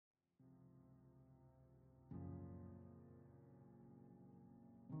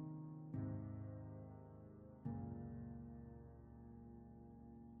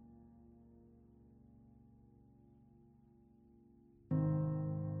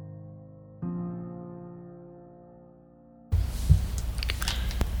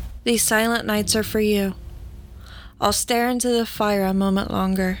These silent nights are for you. I'll stare into the fire a moment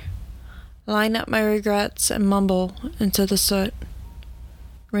longer, line up my regrets and mumble into the soot,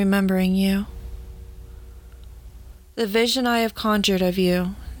 remembering you. The vision I have conjured of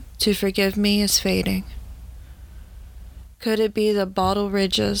you to forgive me is fading. Could it be the bottle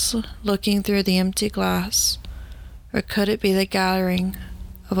ridges looking through the empty glass, or could it be the gathering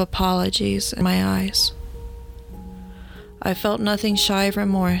of apologies in my eyes? I felt nothing shy of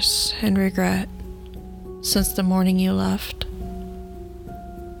remorse and regret since the morning you left.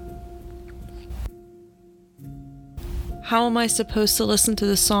 How am I supposed to listen to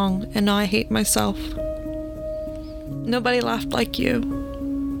the song and know I hate myself? Nobody laughed like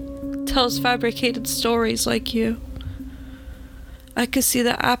you, tells fabricated stories like you. I could see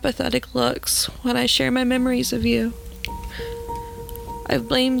the apathetic looks when I share my memories of you. I've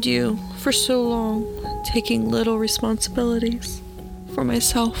blamed you for so long, taking little responsibilities for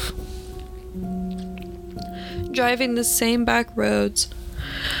myself. Driving the same back roads,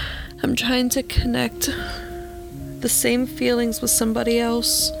 I'm trying to connect the same feelings with somebody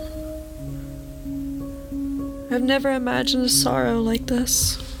else. I've never imagined a sorrow like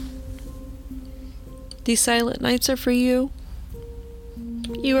this. These silent nights are for you.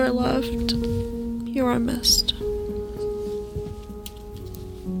 You are loved. You are missed.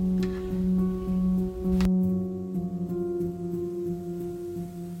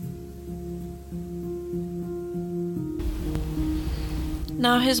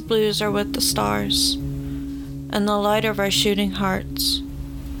 Now his blues are with the stars, and the light of our shooting hearts.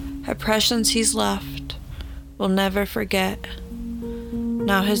 Impressions he's left, we'll never forget.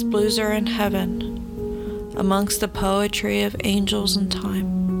 Now his blues are in heaven, amongst the poetry of angels and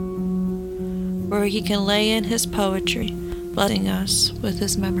time, where he can lay in his poetry, blessing us with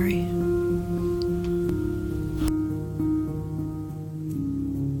his memory.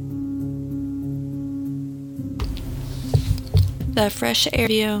 That fresh air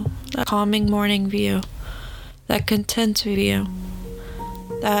view, that calming morning view, that content view,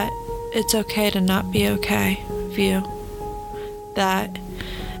 that it's okay to not be okay view, that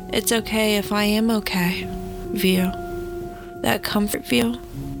it's okay if I am okay view, that comfort view,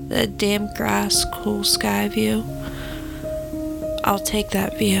 that damp grass, cool sky view. I'll take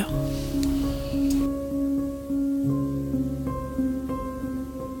that view.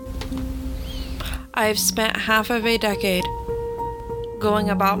 I've spent half of a decade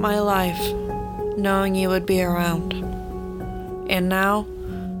going about my life knowing you would be around. And now,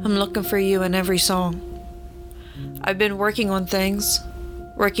 I'm looking for you in every song. I've been working on things,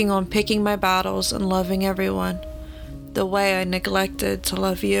 picking my battles and loving everyone, the way I neglected to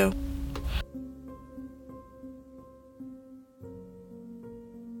love you.